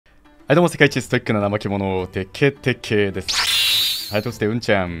はい、どうも世界一ストイックな怠け者、てけてけです。はい、そしてうん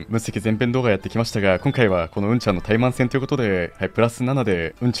ちゃん、分析前編動画やってきましたが、今回はこのうんちゃんの怠慢戦ということで、はい、プラス7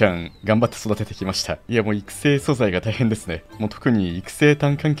でうんちゃん頑張って育ててきました。いや、もう育成素材が大変ですね。もう特に育成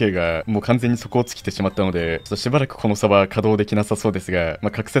単関係がもう完全に底を尽きてしまったので、ちょっとしばらくこの差は稼働できなさそうですが、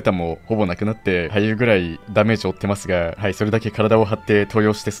隠せたもほぼなくなって、俳優ぐらいダメージを負ってますが、はい、それだけ体を張って登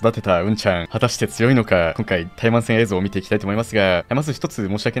用して育てたうんちゃん、果たして強いのか、今回怠慢戦映像を見ていきたいと思いますが、まず一つ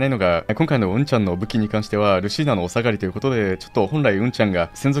申し訳ないのが、今回のうんちゃんの武器に関しては、ルシーナのお下がりということで、ちょっと本来うんちゃん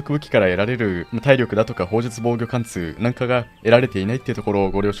が専属武器から得られる体力だとか砲術防御貫通なんかが得られていないっていうところを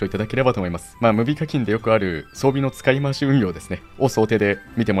ご了承いただければと思います。無備課金でよくある装備の使い回し運用ですねを想定で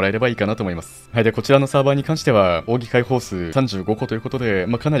見てもらえればいいかなと思います。はい、でこちらのサーバーに関しては奥義開放数35個ということで、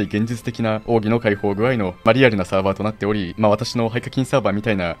かなり現実的な奥義の開放具合の、リアルなサーバーとなっており、私の廃課金サーバーみ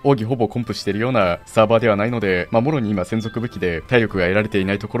たいな奥義ほぼコンプしているようなサーバーではないので、もろに今専属武器で体力が得られてい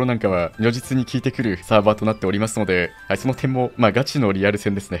ないところなんかは如実に効いてくるサーバーとなっておりますので、はい、その点もガチのリアル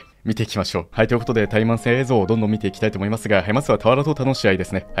戦ですね、見ていきましょう。はい、ということで怠慢戦映像をどんどん見ていきたいと思いますが、はい、まずは俵トータの試合で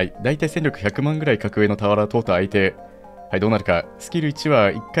すね。はい、大体戦力100万ぐらい格上の俵トータ相手、はい、どうなるか。スキル1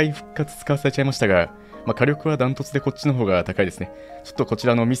は1回復活使わされちゃいましたが、火力はダントツでこっちの方が高いですね。ちょっとこち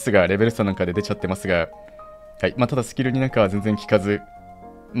らのミスがレベル差なんかで出ちゃってますが、はい、ただスキルになんかは全然効かず、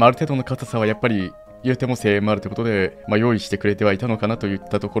ある程度の硬さはやっぱり言うても声援もあるということで、用意してくれてはいたのかなといっ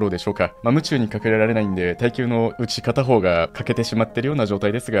たところでしょうか。夢中にかけられないんで、耐久のうち片方が欠けてしまっているような状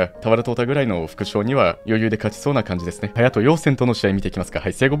態ですが、俵トータぐらいの副将には余裕で勝ちそうな感じですね。はい、あと、陽線との試合見ていきますか。は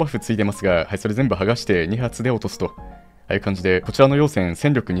い、生後バフついてますが、はい、それ全部剥がして2発で落とすと。ああいう感じで、こちらの陽線、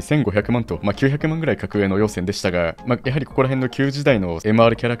戦力2500万と、900万ぐらい格上の陽線でしたが、やはりここら辺の旧時代の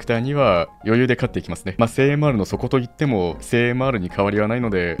MR キャラクターには余裕で勝っていきますね。正 MR の底といっても、正 MR に変わりはないの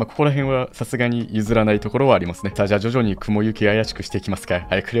で、ここら辺はさすがに譲らないところはありますね。さあ、じゃあ徐々に雲行き怪しくしていきますか。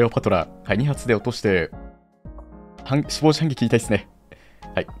はい、クレオパトラ、はい、2発で落として、死亡時反撃言いたいですね。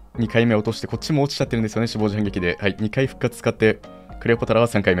はい、2回目落として、こっちも落ちちゃってるんですよね、死亡時反撃で。はい、2回復活使って、クレオパトラは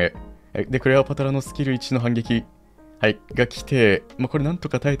3回目。で、クレオパトラのスキル1の反撃。はい、が来て、これなんと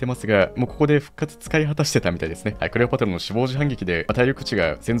か耐えてますが、もうここで復活使い果たしてたみたいですね。はい、クレオパトラの死亡時反撃で、体力値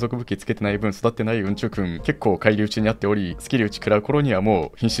が専属武器つけてない分育ってないうんちゅうくん、結構返り討ちにあっており、スキル打ち食らう頃には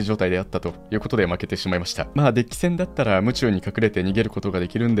もう瀕死状態であったということで負けてしまいました。デッキ戦だったら夢中に隠れて逃げることがで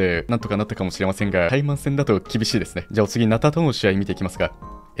きるんで、なんとかなったかもしれませんが、怠慢戦だと厳しいですね。じゃあお次、ナタとの試合見ていきますか。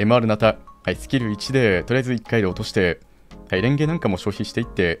MR ナタ、はい、スキル1で、とりあえず1回で落として、はい、レンゲなんかも消費していっ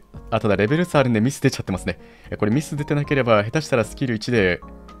て、ただレベル差あるんでミス出ちゃってますね。これミス出てなければ、下手したらスキル1で、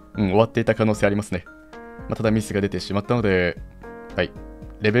終わっていた可能性ありますね。ただミスが出てしまったので、はい、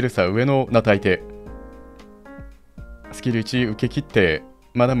レベル差上のナタ相手、スキル1受け切って、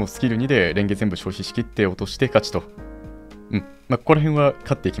でもスキル2でレンゲ全部消費しきって落として勝ちと。ここら辺は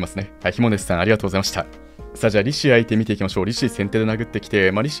勝っていきますね。はい、ひもねすさんありがとうございました。さあ、じゃあリシ相手見ていきましょう。リシ先手で殴ってきて、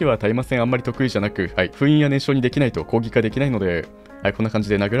リシは怠慢戦あんまり得意じゃなく、はい、封印や燃焼にできないと攻撃化できないので、はい、こんな感じ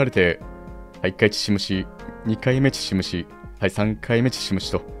で殴られて、はい、1回血しむし、2回目血しむし、はい、3回目血しむし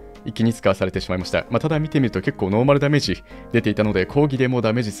と、一気に使わされてしまいました。ただ見てみると結構ノーマルダメージ出ていたので、攻撃でも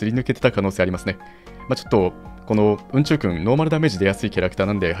ダメージすり抜けてた可能性ありますね。ちょっと、このうんちゅうくん、ノーマルダメージ出やすいキャラクター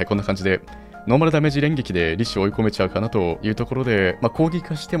なんで、はい、こんな感じで、ノーマルダメージ連撃でリシを追い込めちゃうかなというところで、攻撃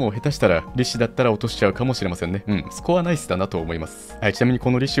化しても下手したらリシだったら落としちゃうかもしれませんね。スコアナイスだなと思います。はい、ちなみに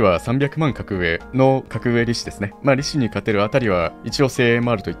このリシは300万格上の格上リシですね。リシに勝てるあたりは一応声援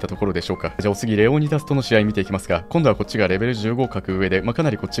もあるといったところでしょうか。じゃあお次、レオニダスとの試合見ていきますが、今度はこっちがレベル15格上で、か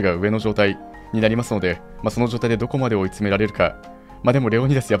なりこっちが上の状態になりますので、その状態でどこまで追い詰められるか。でもレオ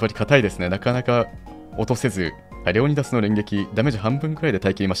ニダスやっぱり硬いですね。なかなか落とせず、はい、レオニダスの連撃、ダメージ半分くらいで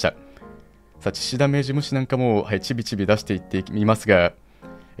耐え切りました。さあ、致死ダメージ無視なんかも、はい、ちびちび出していってみますが、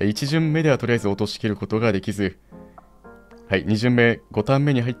1巡目ではとりあえず落としきることができず、はい、2巡目、5ターン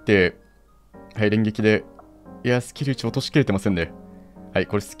目に入って、はい、連撃で、いや、スキル1落としきれてませんね。はい、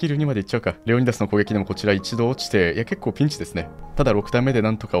これスキル2までいっちゃうか。レオニダスの攻撃でもこちら一度落ちて、いや、結構ピンチですね。ただ6ターン目で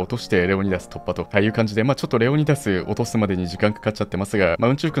なんとか落としてレオニダス突破という感じで、ちょっとレオニダス落とすまでに時間かかっちゃってますが、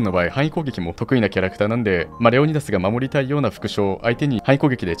うんちゅうくんの場合、範囲攻撃も得意なキャラクターなんで、レオニダスが守りたいような副将、相手に範囲攻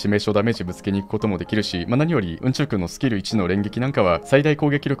撃で致命傷ダメージぶつけに行くこともできるし、何よりうんちゅうくんのスキル1の連撃なんかは、最大攻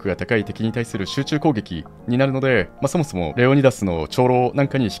撃力が高い敵に対する集中攻撃になるので、そもそもレオニダスの長老なん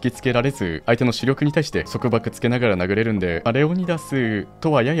かに引きつけられず、相手の主力に対して束縛つけながら殴れるんで、レオニダス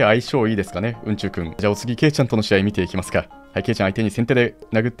とはやや相性いいですかね、うんちゅうくん。じゃあお次、ケイちゃんとの試合見ていきますか。はい、ケイちゃん相手に先手で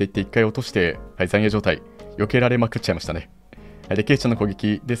殴っていって1回落として、はい、残影状態、避けられまくっちゃいましたね。はい、で、ケイちゃんの攻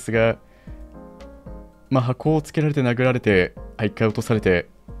撃ですが、箱をつけられて殴られて、はい、1回落とされて、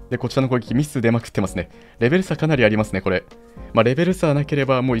で、こちらの攻撃ミス出まくってますね。レベル差かなりありますね、これ。レベル差なけれ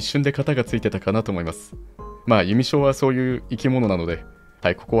ばもう一瞬で型がついてたかなと思います。弓将はそういう生き物なので、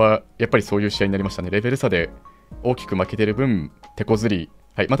ここはやっぱりそういう試合になりましたね。レベル差で大きく負けてる分、手こずり。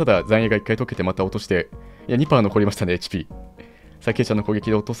ただ残影が1回解けてまた落として、2% 残りましたね、HP。さあ、ケイちゃんの攻撃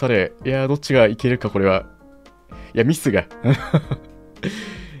で落とされ、どっちがいけるか、これは。ミスが。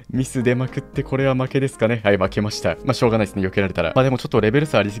ミス出まくって、これは負けですかね。負けました。しょうがないですね、避けられたら。でもちょっとレベル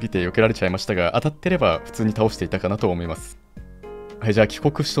差ありすぎて避けられちゃいましたが、当たってれば普通に倒していたかなと思います。じゃあ、帰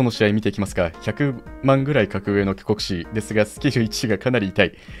国士との試合見ていきますか。100万ぐらい格上の帰国士ですが、スキル1がかなり痛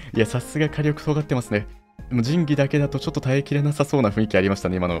い。さすが火力尖ってますね。でも仁義だけだとちょっと耐えきれなさそうな雰囲気ありました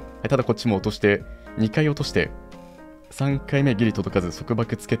ね、今の。ただこっちも落として、2回落として、3回目ギリ届かず束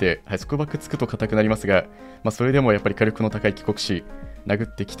縛つけて、束縛つくと硬くなりますが、それでもやっぱり火力の高い帰国士、殴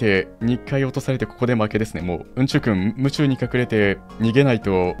ってきて、2回落とされてここで負けですね。もう、うんちゅうくん、夢中に隠れて逃げない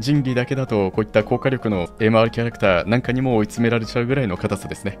と、仁義だけだと、こういった高火力の MR キャラクターなんかにも追い詰められちゃうぐらいの硬さ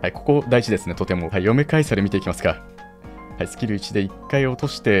ですね。ここ大事ですね、とても。嫁カエサル見ていきますか。スキル1で1回落と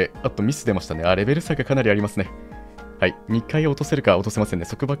して、あとミス出ましたね。レベル差がかなりありますね。2回落とせるか落とせませんね。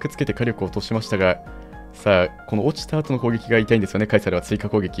束縛つけて火力を落としましたが、さあ、この落ちた後の攻撃が痛いんですよね。カエサルは追加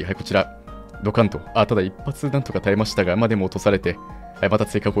攻撃。こちら。ドカンと。ただ一発なんとか耐えましたが、でも落とされて、また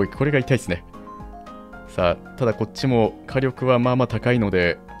追加攻撃。これが痛いですね。さあ、ただこっちも火力はまあまあ高いの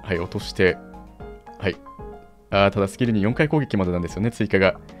で、落として、ただスキルに4回攻撃までなんですよね、追加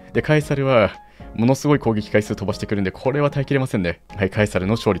が。で、カエサルは、ものすごい攻撃回数飛ばしてくるんで、これは耐えきれませんね。カエサル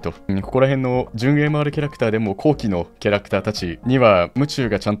の勝利と。ここら辺の準 MR キャラクターでも後期のキャラクターたちには、夢中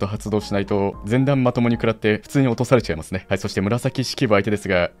がちゃんと発動しないと、前段まともに食らって普通に落とされちゃいますね。そして紫式部相手です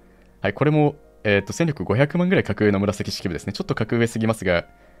が、これも、戦力500万ぐらい格上の紫式部ですね。ちょっと格上すぎますが、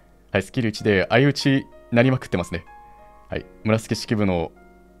スキル1で相打ちなりまくってますね。紫式部の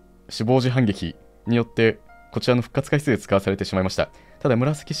死亡時反撃によって、こちらの復活回数で使わされてしまいました。ただ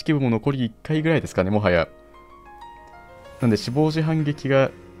紫式部も残り1回ぐらいですかね、もはや。なんで死亡時反撃が、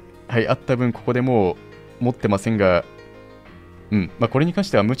あった分、ここでもう持ってませんが、これに関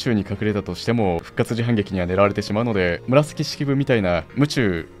しては夢中に隠れたとしても、復活時反撃には狙われてしまうので、紫式部みたいな夢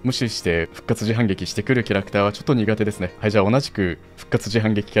中無視して復活時反撃してくるキャラクターはちょっと苦手ですね。じゃあ同じく復活時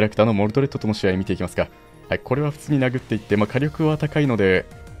反撃キャラクターのモルトレットとの試合見ていきますか。これは普通に殴っていって、火力は高いので、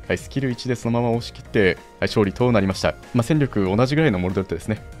スキル1でそのまま押し切って、勝利となりました。戦力同じぐらいのモルトレットです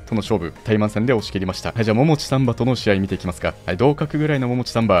ね。との勝負、タイマン戦で押し切りました。じゃあ、桃地サンバとの試合見ていきますか。同格ぐらいの桃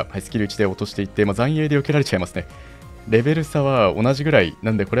地サンバ、スキル1で落としていって、残影で避けられちゃいますね。レベル差は同じぐらい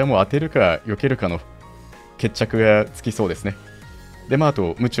なんで、これはもう当てるか避けるかの決着がつきそうですね。で、あ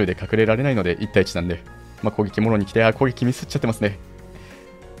と、夢中で隠れられないので、1対1なんで、攻撃もろに来て、攻撃ミスっちゃってますね。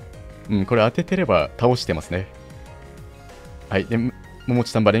これ当ててれば倒してますね。で、桃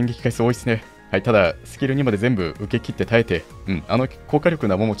地サンバ連撃回数多いですね。ただ、スキル2まで全部受け切って耐えて、高火力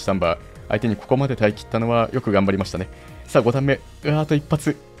な桃地サンバ、相手にここまで耐え切ったのはよく頑張りましたね。さあ、5段目。あと一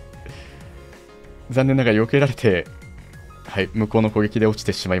発。残念ながら避けられて、向こうの攻撃で落ち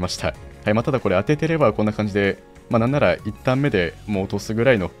てしまいました。ただこれ当ててればこんな感じで、なんなら1ターン目でもう落とすぐ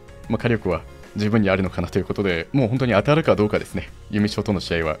らいの、火力は十分にあるのかなということで、もう本当に当たるかどうかですね。弓将との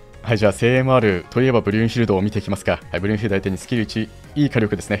試合は。じゃあ CMR といえばブリューンヒルドを見ていきますか。ブリューンヒルド相手にスキル1、いい火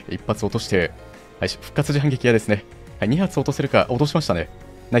力ですね。一発落として、復活時反撃嫌ですね。2発落とせるか、落としましたね。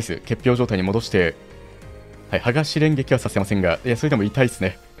ナイス、結氷状態に戻して、剥がし連撃はさせませんが、それでも痛いです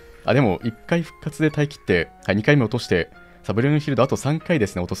ね。でも1回復活で耐え切って、2回目落として、さあ、ブルーンヒルドあと3回で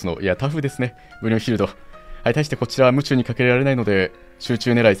すね、落とすの。タフですね、ブルーンヒルド。対してこちらは夢中にかけられないので、集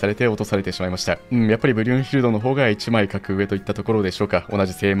中狙いされて落とされてしまいました。やっぱりブリューンヒルドの方が1枚格上といったところでしょうか。同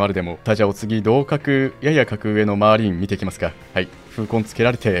じ CMR でも。じゃあお次、同格、やや格上のマーリン見ていきますか。風根つけ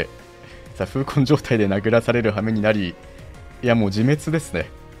られて、さあ、風根状態で殴らされる羽目になり、もう自滅ですね。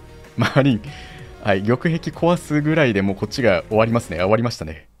マーリン。玉壁壊すぐらいでもうこっちが終わりますね。終わりました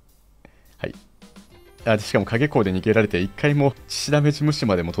ね。しかも影光で逃げられて1回も血ダメージ無視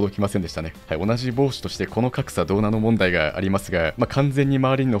までも届きませんでしたね。同じ帽子としてこの格差どうなの問題がありますが、完全に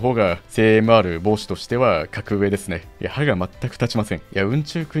マーリンの方が CMR 帽子としては格上ですね。歯が全く立ちません。雲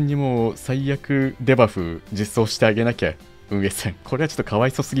中君にも最悪デバフ実装してあげなきゃ。運営さん、これはちょっとかわ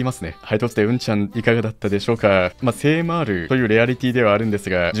いそすぎますね。としてうんちゃんいかがだったでしょうか。CMR というレアリティではあるんです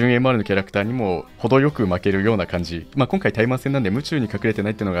が、準 MR のキャラクターにも程よく負けるような感じ。今回タイマン戦なんで夢中に隠れてな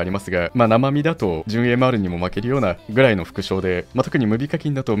いっていうのがありますが、生身だと準 MR にも負けるようなぐらいの副将で、特に無ビ課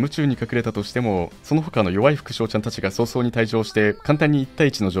金だと夢中に隠れたとしても、その他の弱い副将ちゃんたちが早々に退場して簡単に1対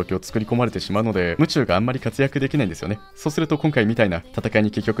1の状況を作り込まれてしまうので、夢中があんまり活躍できないんですよね。そうすると今回みたいな戦い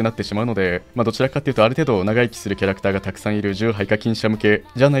に結局なってしまうので、どちらかっていうとある程度長生きするキャラクターがたくさんいいる重肺課金者向け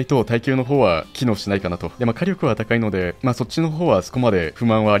じゃないと耐久の方は機能しないかなと。で、火力は高いので、そっちの方はそこまで不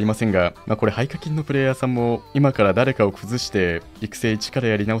満はありませんが、これ肺課金のプレイヤーさんも今から誰かを崩して育成1から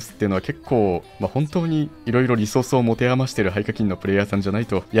やり直すっていうのは結構、本当にいろいろリソースを持て余してる肺課金のプレイヤーさんじゃない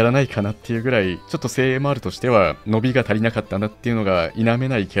とやらないかなっていうぐらい、ちょっと精鋭 MR としては伸びが足りなかったなっていうのが否め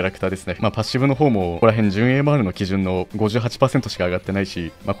ないキャラクターですね。パッシブの方もここら辺準 MR の基準の 58% しか上がってない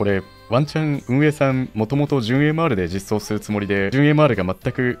し、これワンチャン運営さんもともと準 MR で実装するつもりで、準 MR が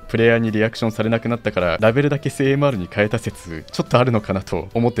全くプレイヤーにリアクションされなくなったからラベルだけ正 MR に変えた説ちょっとあるのかなと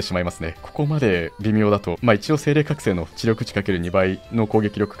思ってしまいますね。ここまで微妙だと、一応精霊覚醒の知力値 ×2 倍の攻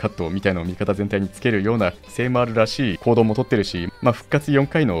撃力カットみたいなのを味方全体につけるような正 MR らしい行動も取ってるし、復活4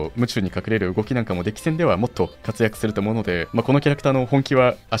回の夢中に隠れる動きなんかもデキ戦ではもっと活躍すると思うので、このキャラクターの本気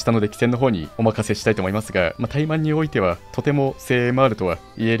は明日のデキ戦の方にお任せしたいと思いますが、怠慢においてはとても正 MR とは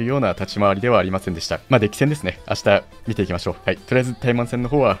言えるような立ち回りではありませんでした。デキ戦ですね。明日見ていきましょう。はい、とりあえず怠慢戦の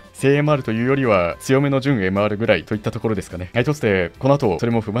方は正 MR というよりは強めの準 MR ぐらいといったところですかね。はい、としてこの後そ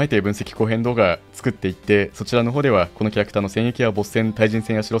れも踏まえて分析後編動画作っていって、そちらの方ではこのキャラクターの戦役やボス戦、対人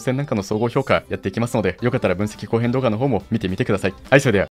戦や城戦なんかの総合評価やっていきますので、よかったら分析後編動画の方も見てみてください。はい、それでは